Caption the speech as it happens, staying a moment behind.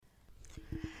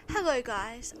Hello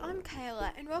guys, I'm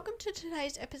Kayla and welcome to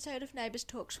today's episode of Neighbours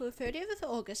Talks for 30th of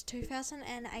August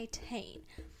 2018.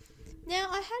 Now,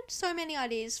 I had so many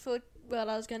ideas for what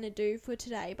I was going to do for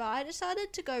today, but I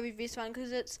decided to go with this one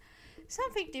because it's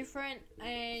something different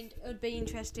and it would be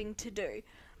interesting to do.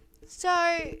 So,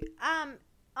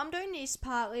 I'm doing this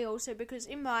partly also because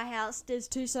in my house there's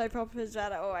two soap operas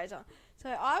that are always on.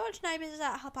 So I watch Neighbours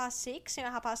at 6:30, in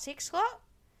a 6:30 slot.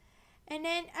 And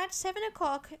then at 7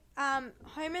 o'clock, Home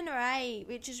and Away,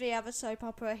 which is the other soap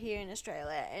opera here in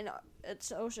Australia, and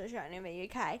it's also shown in the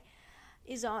UK,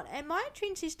 is on. And my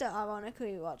twin sister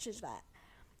ironically watches that.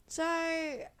 So,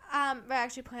 we're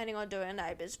actually planning on doing a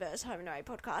Neighbours vs Home and Away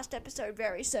podcast episode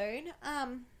very soon.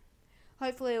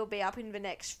 Hopefully it'll be up in the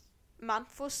next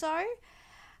month or so.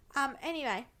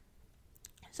 Anyway,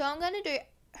 so I'm going to do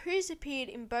who's appeared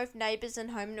in both Neighbours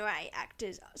and Home and Away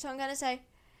actors. So I'm going to say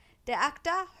the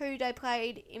actor, who they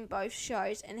played in both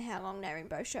shows, and how long they're in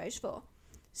both shows for.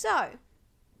 So,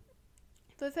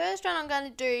 for the first one I'm going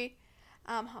to do,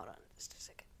 hold on just a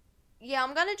second. Yeah,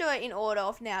 I'm going to do it in order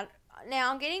of now. Now,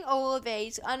 I'm getting all of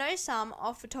these. I know some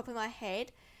off the top of my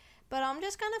head, but I'm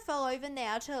just going to follow the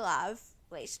Now to Love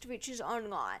list, which is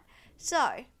online.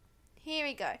 So, here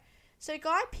we go. So,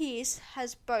 Guy Pearce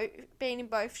has been in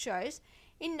both shows.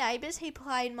 In Neighbours, he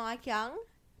played Mike Young.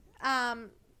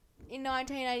 In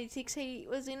 1986 he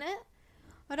was in it.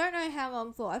 I don't know how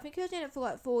long for. I think he was in it for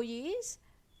like 4 years.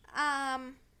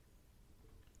 And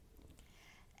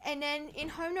then in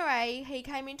Home and Away, he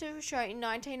came into the show in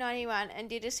 1991 and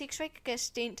did a 6-week guest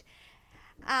stint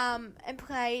and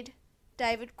played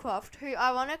David Croft, who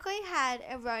ironically had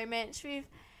a romance with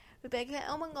Rebecca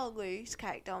El-Magoglu's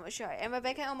character on the show. And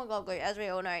Rebecca El-Magoglu, as we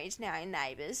all know, is now in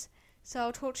Neighbours. So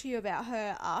I'll talk to you about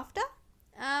her after.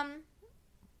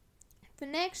 The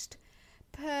next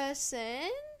person...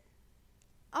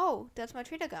 Oh, that's my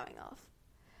Twitter going off.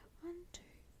 1, 2...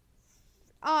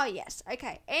 Oh, yes.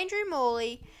 Okay. Andrew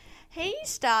Morley. He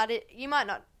started...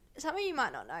 Some of you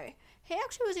might not know. He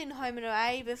actually was in Home and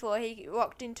Away before he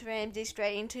rocked into Ramsay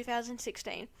Street in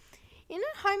 2016. In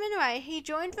Home and Away, he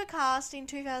joined the cast in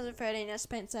 2013 as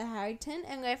Spencer Harrington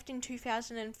and left in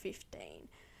 2015.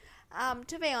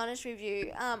 To be honest with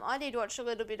you, I did watch a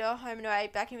little bit of Home and Away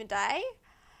back in the day.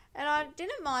 And I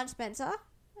didn't mind Spencer.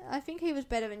 I think he was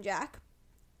better than Jack.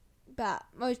 But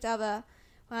most other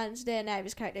ones, their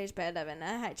Neighbours character is better than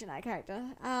a H&A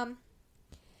character. And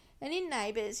in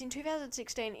Neighbours, in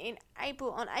 2016,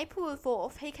 on April the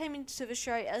 4th, he came into the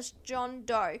show as John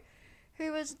Doe,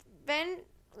 who was then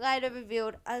later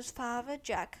revealed as Father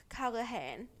Jack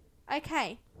Callahan.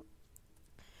 Okay.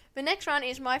 The next one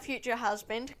is my future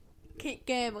husband, Kip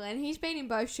Gamblin. He's been in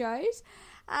both shows.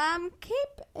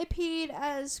 Kip appeared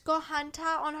as Scott Hunter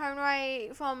on Home and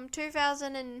Away from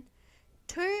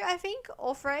 2002, I think,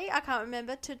 or 3, I can't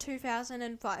remember, to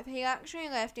 2005. He actually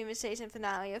left in the season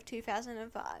finale of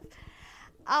 2005.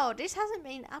 Oh, this hasn't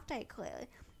been updated clearly.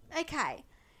 Okay.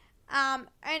 And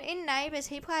in Neighbours,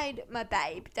 he played my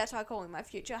babe. That's why I call him my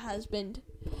future husband.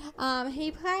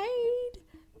 He played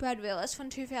Brad Willis from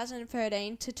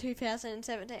 2013 to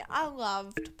 2017. I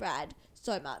loved Brad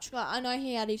so much. Like, I know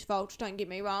he had his faults, don't get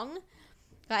me wrong.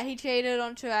 Like, he cheated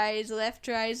on Therese, left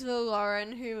Therese for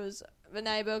Lauren, who was the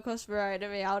neighbour across the road of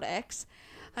the old ex.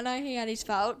 I know he had his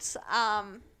faults,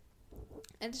 and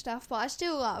stuff, but I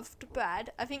still loved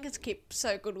Brad. I think his Kip's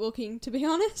so good looking, to be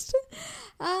honest.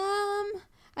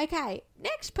 Okay,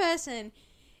 next person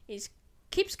is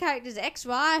Kip's character's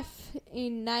ex-wife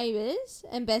in Neighbours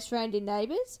and best friend in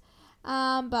Neighbours.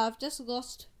 But I've just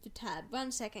lost the tab.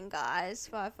 1 second, guys,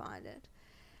 if I find it.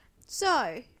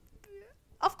 So,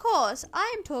 of course,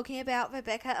 I am talking about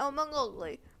Rebecca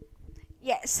El-Magoglu.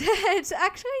 Yes, it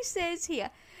actually says here,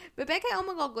 Rebecca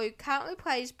El-Magoglu currently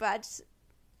plays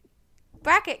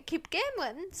Kip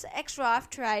Gamblin's ex-wife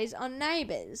Therese on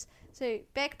Neighbours. So,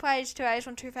 Beck plays Therese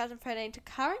from 2013 to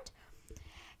current.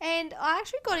 And I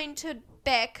actually got into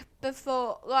Beck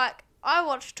before, like, I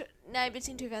watched Neighbours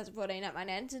in 2014 at my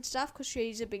nan's and stuff because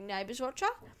she's a big Neighbours watcher.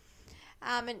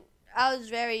 And I was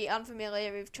very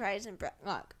unfamiliar with Therese and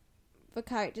the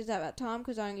characters at that time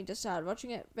because I only just started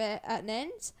watching it at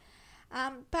nan's.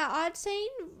 But I'd seen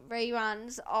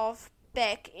reruns of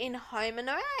Beck in Home and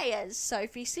Away as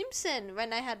Sophie Simpson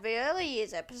when they had the early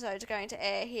years episodes going to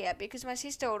air here because my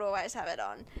sister would always have it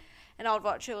on. And I'd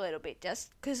watch a little bit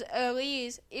just because early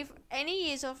years, if any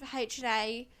years of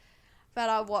H&A that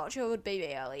I watch, it would be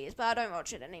the early years, but I don't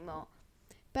watch it anymore.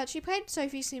 But she played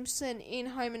Sophie Simpson in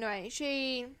Home and Away.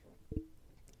 She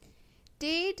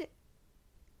did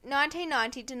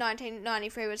 1990 to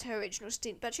 1993 was her original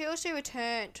stint, but she also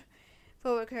returned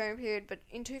for a recurring period, but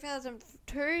in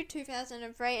 2002,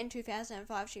 2003 and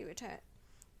 2005 she returned.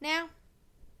 Now,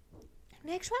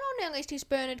 next one on our list is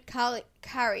Bernard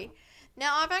Curry.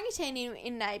 Now, I've only seen him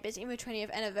in Neighbours in the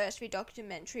 20th anniversary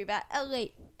documentary that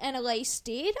Annalise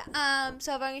did,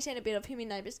 so I've only seen a bit of him in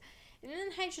Neighbours. And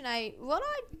in HNA, what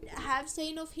I have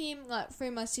seen of him, like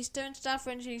through my sister and stuff,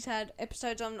 when she's had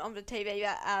episodes on the TV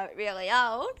that are really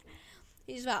old,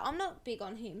 is that I'm not big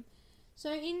on him.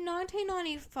 So in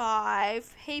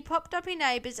 1995, he popped up in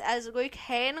Neighbours as Luke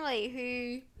Hanley,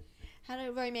 who had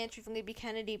a romance with Libby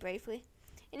Kennedy briefly.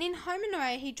 And in Home and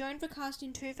Away, he joined the cast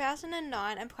in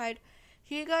 2009 and played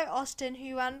Hugo Austin,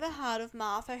 who won the heart of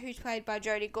Martha, who's played by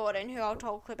Jodie Gordon, who I'll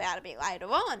talk about a bit later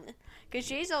on, because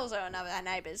she's also another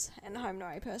Neighbours and Home and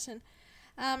Away person.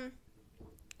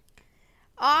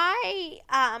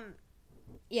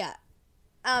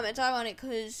 It's ironic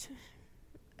because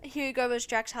Hugo was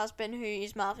Jack's husband, who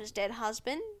is Martha's dead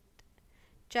husband.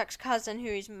 Jack's cousin, who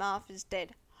is Martha's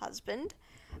dead husband.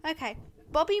 Okay,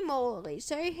 Bobby Morley.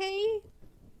 So he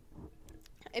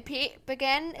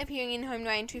began appearing in Home and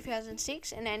Away in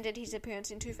 2006 and ended his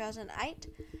appearance in 2008.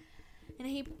 And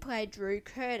he played Drew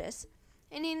Curtis.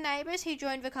 And in Neighbours, he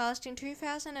joined the cast in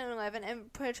 2011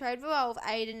 and portrayed the role of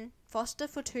Aidan Foster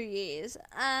for 2 years.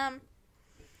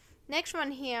 Next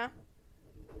one here,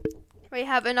 we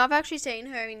have, and I've actually seen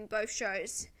her in both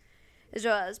shows, as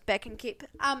well as Beck and Kip,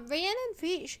 Rhiannon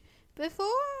Fish. Before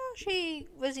she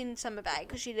was in Summer Bay,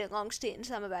 because she did a long stint in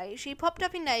Summer Bay, she popped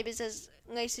up in Neighbours as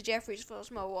Lisa Jeffries for a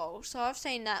small role, so I've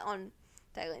seen that on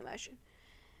Daily Motion.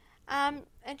 And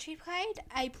she played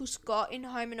April Scott in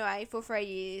Home and Away for 3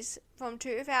 years, from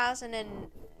 2009,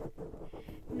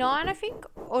 I think,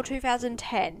 or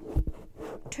 2010.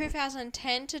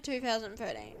 2010 to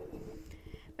 2013.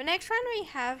 The next one we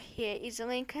have here is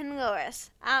Lincoln Lewis.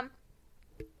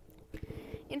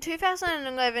 In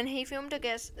 2011, he filmed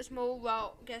a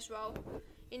small guest role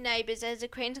in Neighbours as a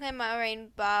Queensland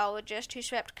marine biologist who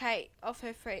swept Kate off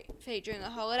her feet during a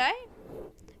holiday.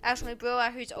 Ashley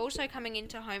Brewer, who's also coming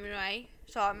into Home and Away,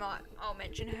 so I'll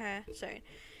mention her soon.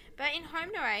 But in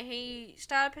Home and Away, he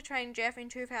started portraying Jeff in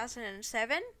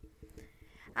 2007,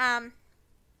 and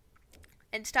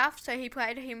stuff. So he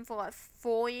played him for like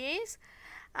 4 years.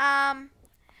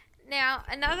 Now,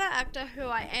 another actor who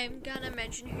I am going to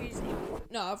mention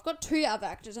I've got 2 other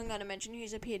actors I'm going to mention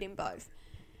who's appeared in both.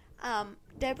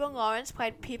 Deborah Lawrence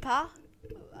played Pippa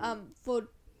for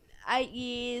 8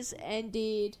 years and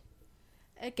did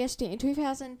a guest in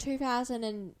 2000,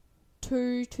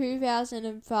 2002,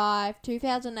 2005,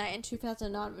 2008 and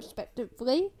 2009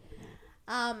 respectively,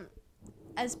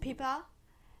 as Pippa.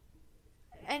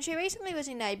 And she recently was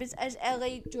in Neighbours as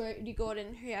Ellie Jodie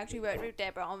Gordon, who actually worked with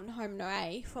Deborah on Home and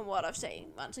Away, from what I've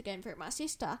seen, once again through my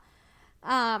sister.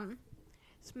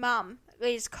 Mum,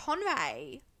 Liz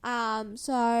Conway.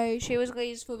 So she was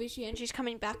Liz for this year, and she's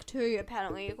coming back too,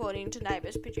 apparently, according to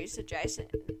Neighbours producer Jason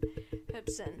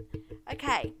Hobson.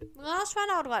 Okay, the last one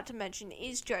I would like to mention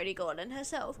is Jodie Gordon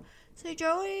herself. So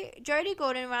Jodie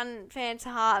Gordon won fans'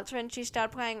 hearts when she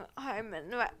started playing Home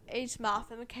and Away's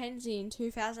Martha Mackenzie in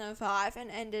 2005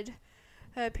 and ended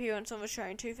her appearance on the show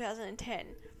in 2010.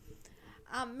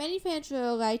 Many fans were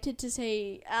elated to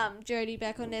see Jodie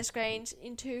back on their screens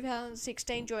in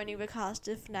 2016, joining the cast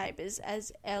of Neighbours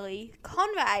as Ellie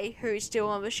Conway, who's still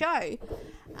on the show.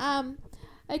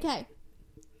 Okay,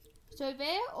 so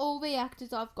they're all the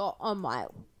actors I've got on my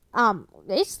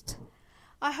list.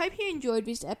 I hope you enjoyed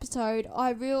this episode.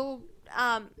 I will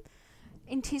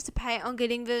anticipate on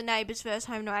getting the Neighbours vs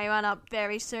Home and Away one up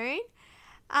very soon.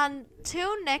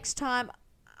 Until next time,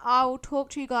 I will talk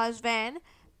to you guys then.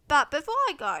 But before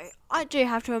I go, I do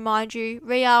have to remind you,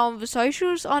 we are on the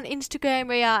socials. On Instagram,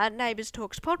 we are at Neighbours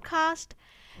Talks Podcast.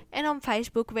 And on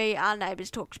Facebook, we are Neighbours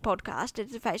Talks Podcast.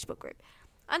 It's a Facebook group.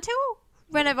 Until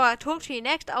whenever I talk to you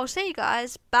next, I'll see you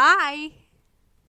guys. Bye!